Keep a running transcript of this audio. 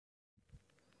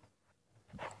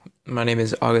My name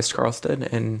is August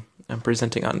Carlstead, and I'm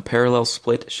presenting on parallel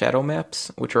split shadow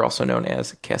maps, which are also known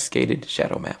as cascaded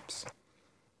shadow maps.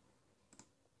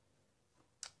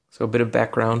 So a bit of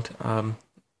background. I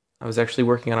was actually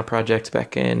working on a project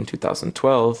back in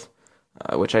 2012,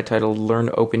 which I titled Learn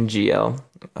OpenGL.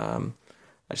 I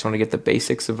just want to get the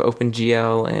basics of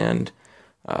OpenGL and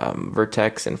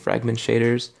vertex and fragment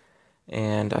shaders.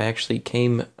 And I actually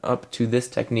came up to this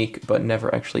technique, but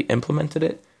never actually implemented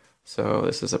it. So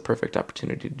this is a perfect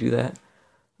opportunity to do that.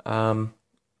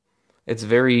 It's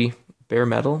very bare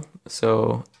metal,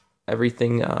 so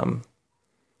everything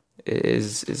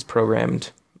is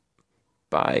programmed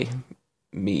by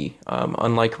me.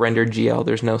 Unlike rendered GL,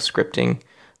 there's no scripting.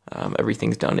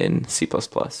 Everything's done in C++.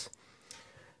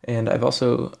 And I've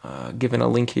also given a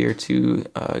link here to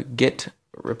a Git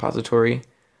repository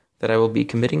that I will be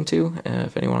committing to.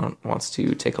 If anyone wants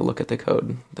to take a look at the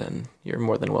code, then you're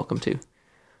more than welcome to.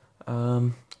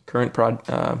 Current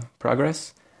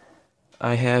progress.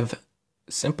 I have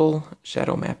simple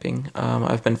shadow mapping.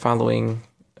 I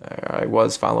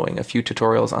was following a few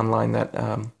tutorials online that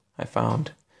I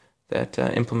found that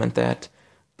implement that,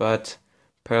 but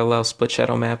parallel split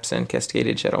shadow maps and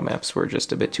cascaded shadow maps were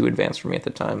just a bit too advanced for me at the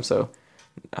time, so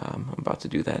I'm about to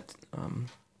do that.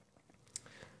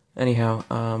 Anyhow,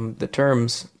 the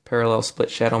terms parallel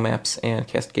split shadow maps and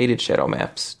cascaded shadow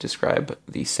maps describe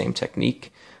the same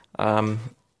technique.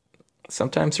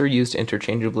 Sometimes they're used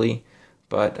interchangeably,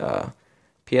 but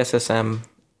PSSM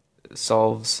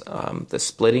solves the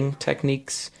splitting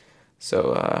techniques,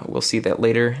 so we'll see that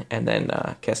later. And then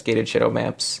cascaded shadow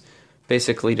maps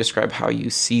basically describe how you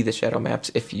see the shadow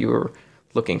maps if you're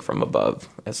looking from above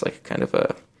as like kind of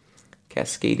a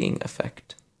cascading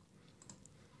effect.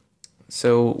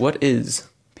 So what is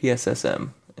PSSM?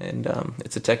 And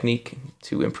it's a technique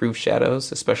to improve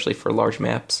shadows, especially for large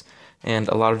maps. And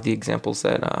a lot of the examples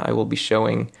that I will be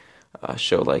showing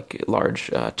show like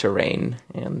large terrain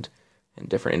and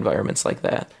different environments like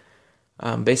that.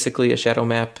 Basically, a shadow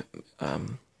map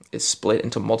is split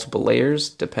into multiple layers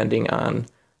depending on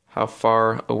how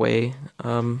far away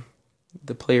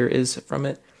the player is from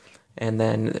it. And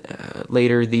then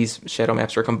later, these shadow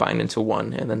maps are combined into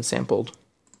one and then sampled.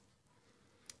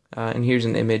 And here's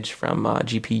an image from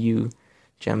GPU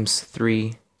GEMS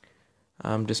 3.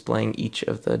 Displaying each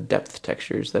of the depth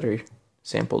textures that are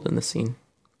sampled in the scene.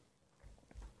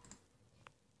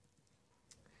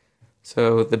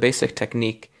 So the basic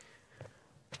technique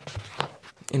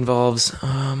involves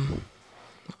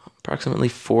approximately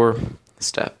 4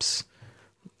 steps.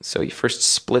 So you first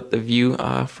split the view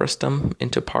frustum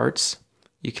into parts.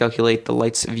 You calculate the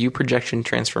light's view projection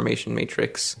transformation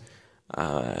matrix,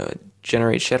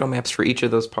 generate shadow maps for each of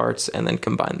those parts, and then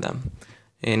combine them.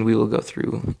 And we will go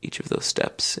through each of those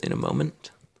steps in a moment.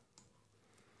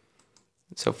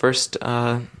 So first,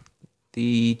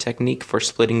 the technique for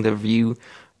splitting the view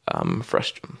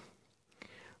frustum.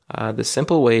 The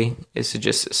simple way is to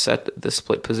just set the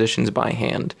split positions by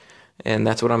hand. And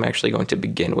that's what I'm actually going to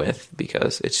begin with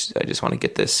because I just want to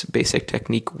get this basic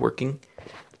technique working.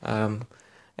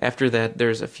 After that,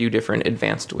 there's a few different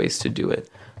advanced ways to do it.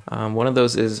 One of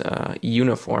those is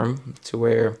uniform, to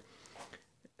where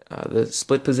the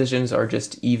split positions are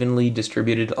just evenly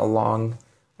distributed along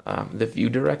the view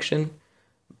direction,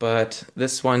 but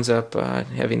this winds up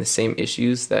having the same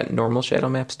issues that normal shadow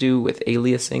maps do with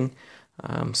aliasing.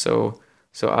 So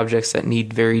objects that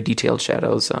need very detailed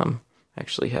shadows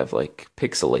actually have like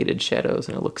pixelated shadows,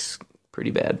 and it looks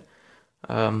pretty bad.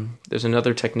 There's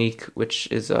another technique which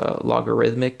is a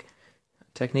logarithmic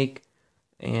technique,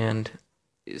 and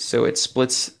so it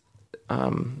splits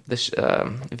this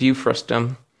view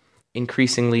frustum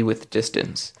increasingly with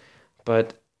distance,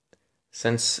 but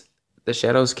since the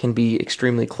shadows can be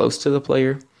extremely close to the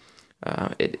player,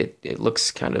 it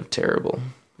looks kind of terrible.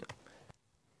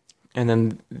 And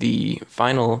then the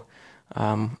final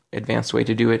advanced way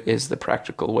to do it is the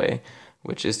practical way,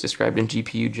 which is described in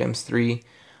GPU GEMS 3,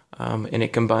 and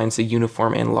it combines the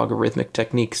uniform and logarithmic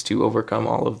techniques to overcome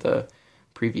all of the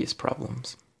previous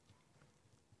problems.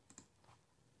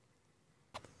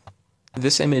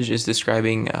 This image is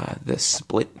describing the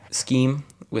split scheme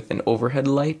with an overhead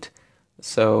light.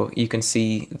 So you can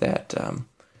see that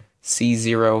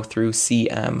C0 through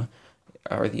CM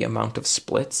are the amount of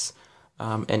splits,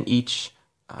 and each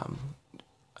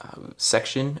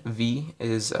section V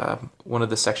is one of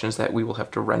the sections that we will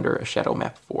have to render a shadow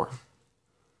map for.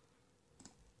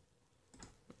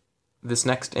 This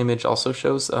next image also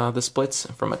shows the splits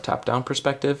from a top-down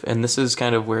perspective, and this is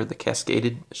kind of where the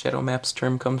cascaded shadow maps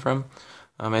term comes from.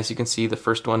 As you can see, the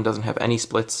first one doesn't have any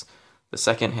splits. The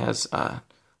second has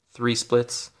 3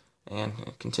 splits,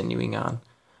 and continuing on.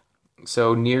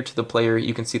 So near to the player,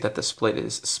 you can see that the split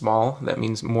is small. That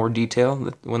means more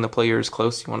detail. When the player is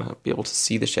close, you want to be able to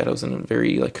see the shadows in a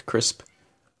very like crisp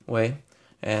way.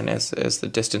 And as the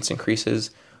distance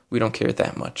increases, we don't care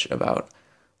that much about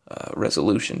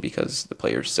resolution because the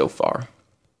player is so far.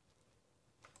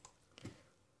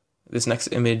 This next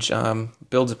image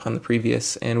builds upon the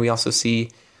previous, and we also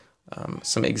see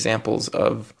some examples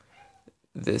of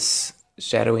this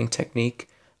shadowing technique.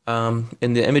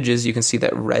 In the images, you can see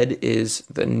that red is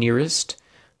the nearest,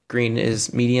 green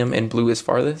is medium, and blue is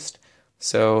farthest.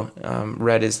 So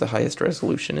red is the highest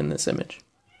resolution in this image.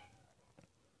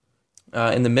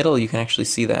 In the middle, you can actually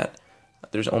see that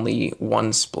there's only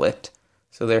one split.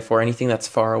 So therefore, anything that's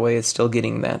far away is still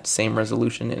getting that same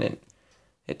resolution, and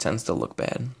it tends to look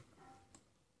bad.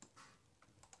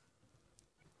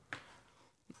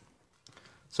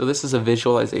 So this is a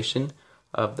visualization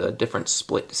of the different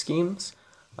split schemes.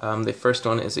 The first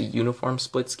one is a uniform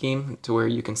split scheme, to where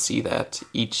you can see that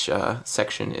each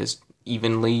section is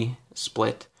evenly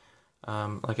split.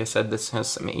 Like I said, this has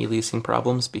some aliasing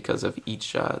problems because of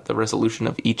the resolution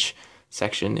of each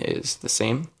section is the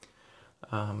same.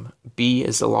 B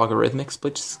is a logarithmic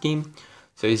split scheme.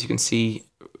 So as you can see,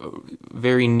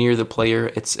 very near the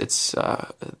player,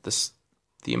 the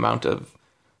amount of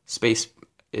space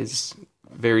is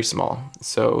very small.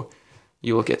 So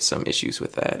you will get some issues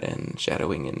with that and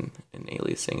shadowing and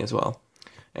aliasing as well.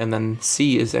 And then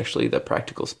C is actually the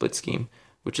practical split scheme,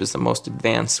 which is the most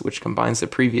advanced, which combines the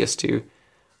previous two.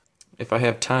 If I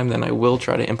have time, then I will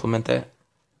try to implement that.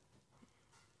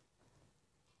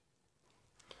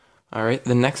 All right,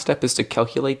 the next step is to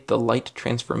calculate the light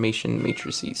transformation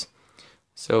matrices.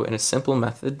 So in a simple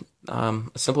method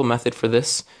for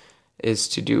this is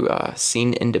to do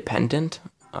scene independent,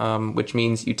 which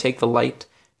means you take the light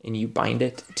and you bind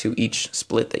it to each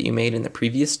split that you made in the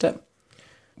previous step.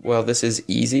 Well, this is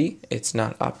easy. It's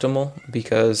not optimal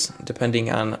because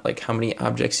depending on like how many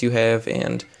objects you have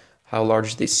and how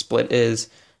large the split is,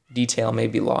 detail may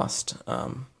be lost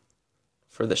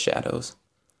for the shadows.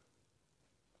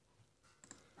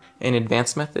 An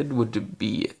advanced method would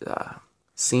be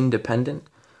scene dependent,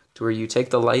 to where you take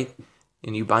the light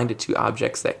and you bind it to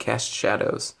objects that cast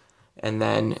shadows, and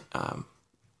then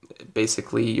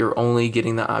basically you're only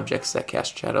getting the objects that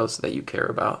cast shadows that you care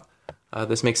about.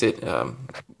 This makes it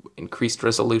increased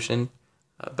resolution,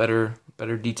 better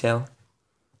detail,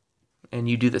 and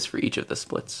you do this for each of the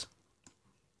splits.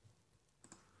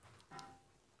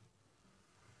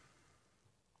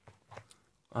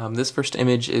 This first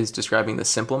image is describing the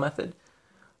simple method.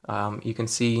 You can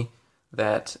see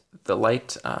that the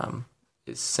light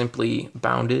is simply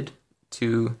bounded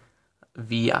to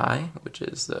VI, which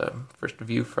is the first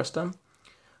view frustum.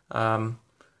 And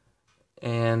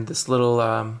this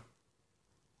little,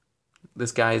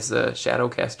 this guy's the shadow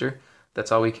caster.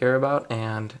 That's all we care about,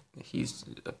 and he's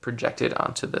projected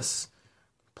onto this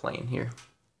plane here.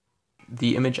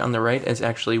 The image on the right is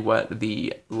actually what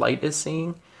the light is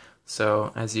seeing.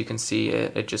 So as you can see,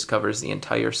 it just covers the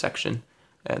entire section,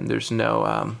 and there's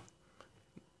no,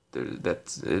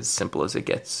 that's as simple as it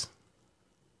gets.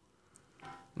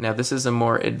 Now this is a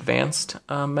more advanced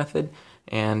method,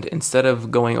 and instead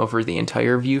of going over the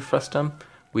entire view frustum,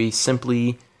 we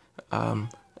simply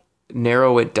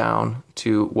narrow it down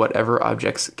to whatever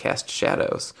objects cast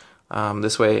shadows.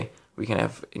 This way we can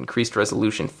have increased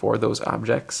resolution for those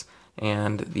objects,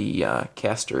 and the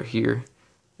caster here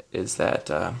is that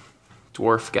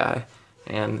dwarf guy,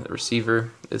 and the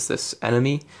receiver is this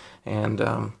enemy,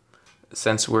 and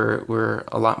since we're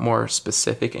a lot more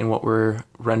specific in what we're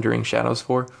rendering shadows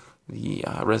for, the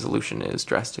resolution is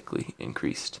drastically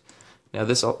increased. Now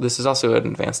this is also an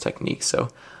advanced technique, so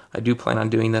I do plan on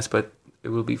doing this, but it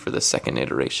will be for the second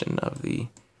iteration of the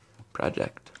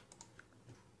project.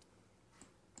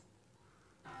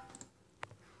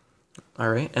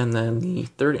 Alright, and then the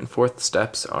third and fourth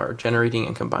steps are generating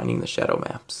and combining the shadow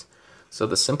maps. So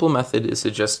the simple method is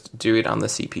to just do it on the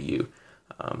CPU.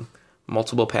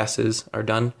 Multiple passes are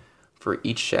done for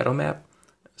each shadow map.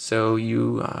 So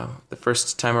you, the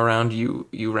first time around,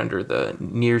 you render the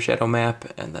near shadow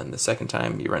map, and then the second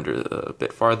time you render a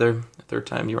bit farther, the third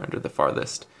time you render the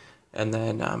farthest. And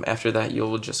then after that,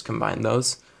 you'll just combine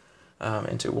those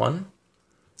into one.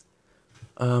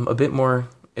 A bit more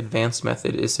advanced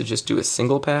method is to just do a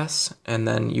single pass, and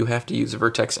then you have to use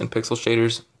vertex and pixel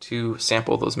shaders to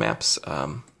sample those maps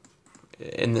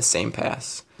in the same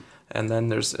pass. And then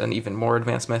there's an even more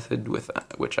advanced method, with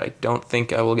which I don't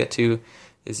think I will get to,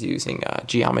 is using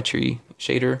geometry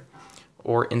shader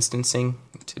or instancing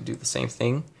to do the same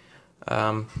thing.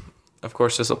 Of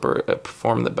course, this will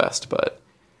perform the best, but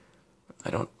I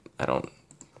don't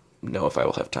know if I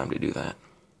will have time to do that.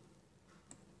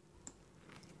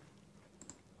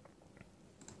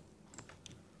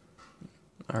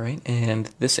 All right, and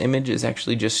this image is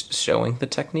actually just showing the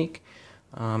technique.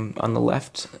 On the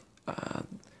left,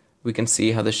 we can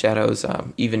see how the shadows,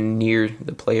 even near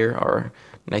the player, are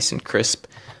nice and crisp.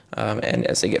 And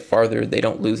as they get farther, they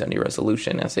don't lose any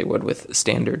resolution as they would with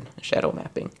standard shadow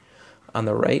mapping. On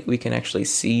the right, we can actually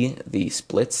see the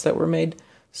splits that were made.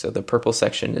 So the purple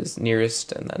section is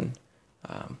nearest, and then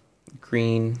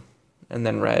green, and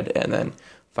then red, and then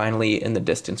finally in the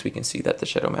distance we can see that the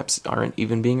shadow maps aren't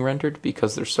even being rendered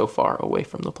because they're so far away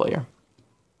from the player.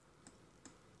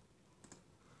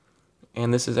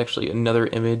 And this is actually another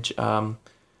image.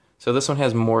 So this one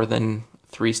has more than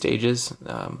 3 stages,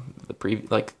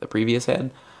 like the previous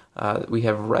had. We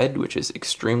have red, which is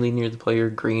extremely near the player,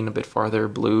 green a bit farther,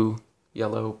 blue,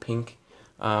 yellow, pink.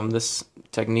 This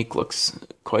technique looks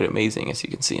quite amazing, as you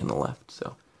can see on the left,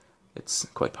 so it's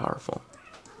quite powerful.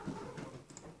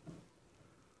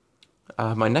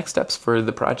 My next steps for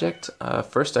the project,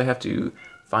 first I have to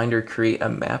find or create a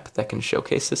map that can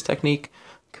showcase this technique.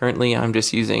 Currently I'm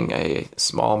just using a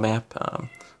small map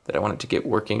that I wanted to get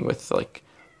working with like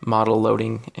model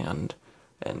loading and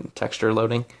texture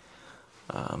loading.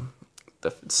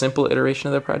 The simple iteration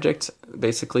of the project,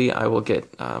 basically I will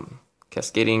get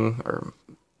cascading or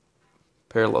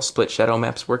parallel split shadow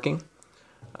maps working.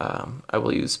 I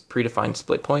will use predefined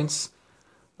split points.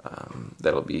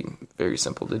 That'll be very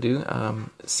simple to do.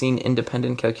 Scene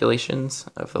independent calculations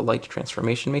of the light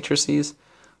transformation matrices.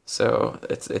 So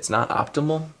it's not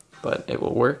optimal, but it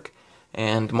will work.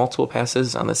 And multiple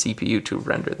passes on the CPU to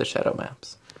render the shadow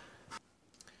maps.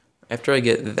 After I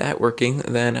get that working,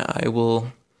 then I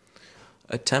will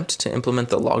attempt to implement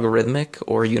the logarithmic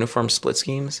or uniform split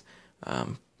schemes.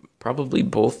 Probably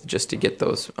both, just to get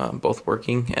those both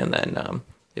working. And then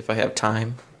if I have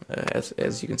time,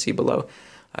 as you can see below,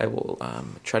 I will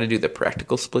try to do the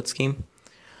practical split scheme.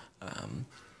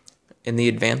 In the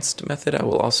advanced method, I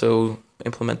will also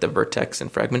implement the vertex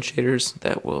and fragment shaders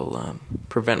that will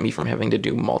prevent me from having to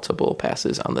do multiple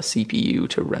passes on the CPU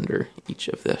to render each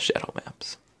of the shadow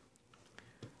maps.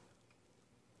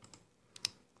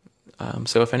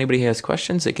 So if anybody has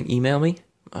questions, they can email me.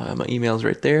 My email is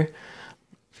right there.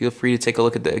 Feel free to take a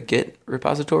look at the Git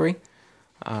repository.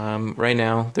 Right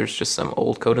now, there's just some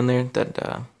old code in there that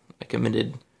I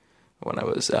committed when I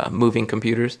was moving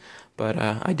computers, but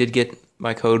I did get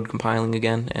my code compiling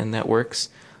again, and that works.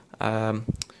 Oh,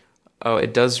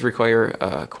 it does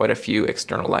require quite a few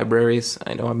external libraries.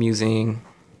 I know I'm using,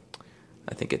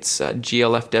 I think it's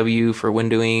GLFW for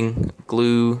windowing,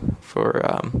 Glue for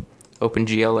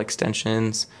OpenGL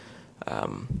extensions.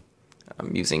 I'm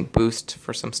using Boost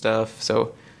for some stuff.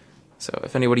 So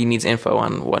if anybody needs info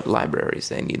on what libraries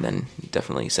they need, then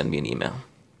definitely send me an email.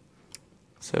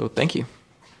 So thank you.